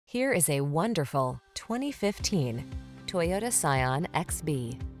Here is a wonderful 2015 Toyota Scion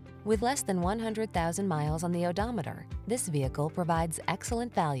XB. With less than 100,000 miles on the odometer, this vehicle provides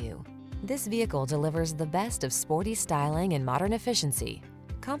excellent value. This vehicle delivers the best of sporty styling and modern efficiency.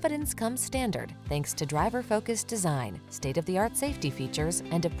 Confidence comes standard thanks to driver-focused design, state-of-the-art safety features,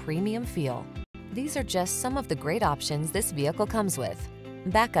 and a premium feel. These are just some of the great options this vehicle comes with: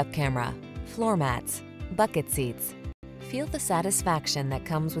 backup camera, floor mats, bucket seats. Feel the satisfaction that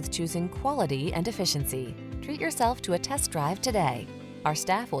comes with choosing quality and efficiency. Treat yourself to a test drive today. Our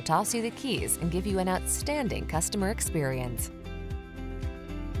staff will toss you the keys and give you an outstanding customer experience.